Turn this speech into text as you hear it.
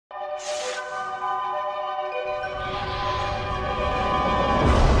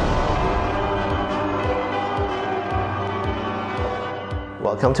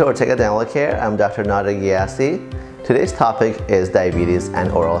Welcome to Ortega Dental Care. I'm Dr. Nader Ghiassi. Today's topic is diabetes and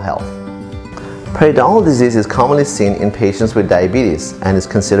oral health. Periodontal disease is commonly seen in patients with diabetes and is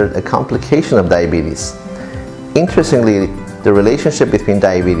considered a complication of diabetes. Interestingly, the relationship between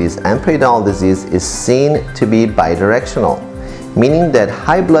diabetes and periodontal disease is seen to be bidirectional, meaning that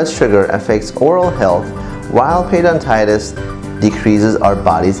high blood sugar affects oral health while periodontitis decreases our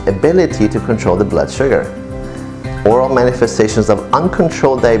body's ability to control the blood sugar. Oral manifestations of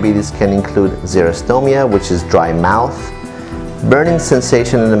uncontrolled diabetes can include xerostomia, which is dry mouth, burning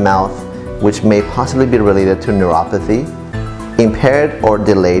sensation in the mouth, which may possibly be related to neuropathy, impaired or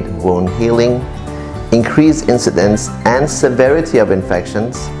delayed wound healing, increased incidence and severity of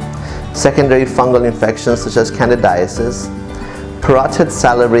infections, secondary fungal infections such as candidiasis, parotid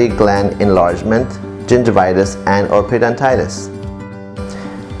salivary gland enlargement, gingivitis, and or periodontitis.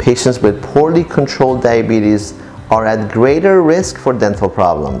 Patients with poorly controlled diabetes are at greater risk for dental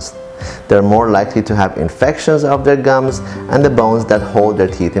problems. They're more likely to have infections of their gums and the bones that hold their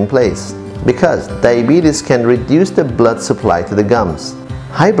teeth in place, because diabetes can reduce the blood supply to the gums.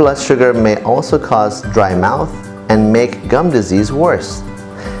 High blood sugar may also cause dry mouth and make gum disease worse.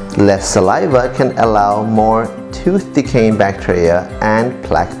 Less saliva can allow more tooth decaying bacteria and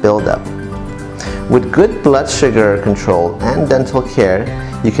plaque buildup. With good blood sugar control and dental care,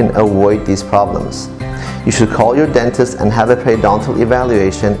 you can avoid these problems. You should call your dentist and have a periodontal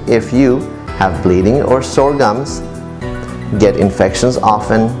evaluation if you have bleeding or sore gums, get infections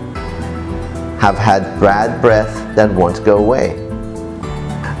often, have had bad breath that won't go away.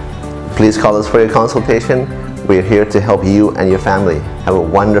 Please call us for your consultation. We're here to help you and your family. Have a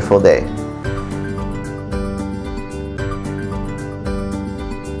wonderful day.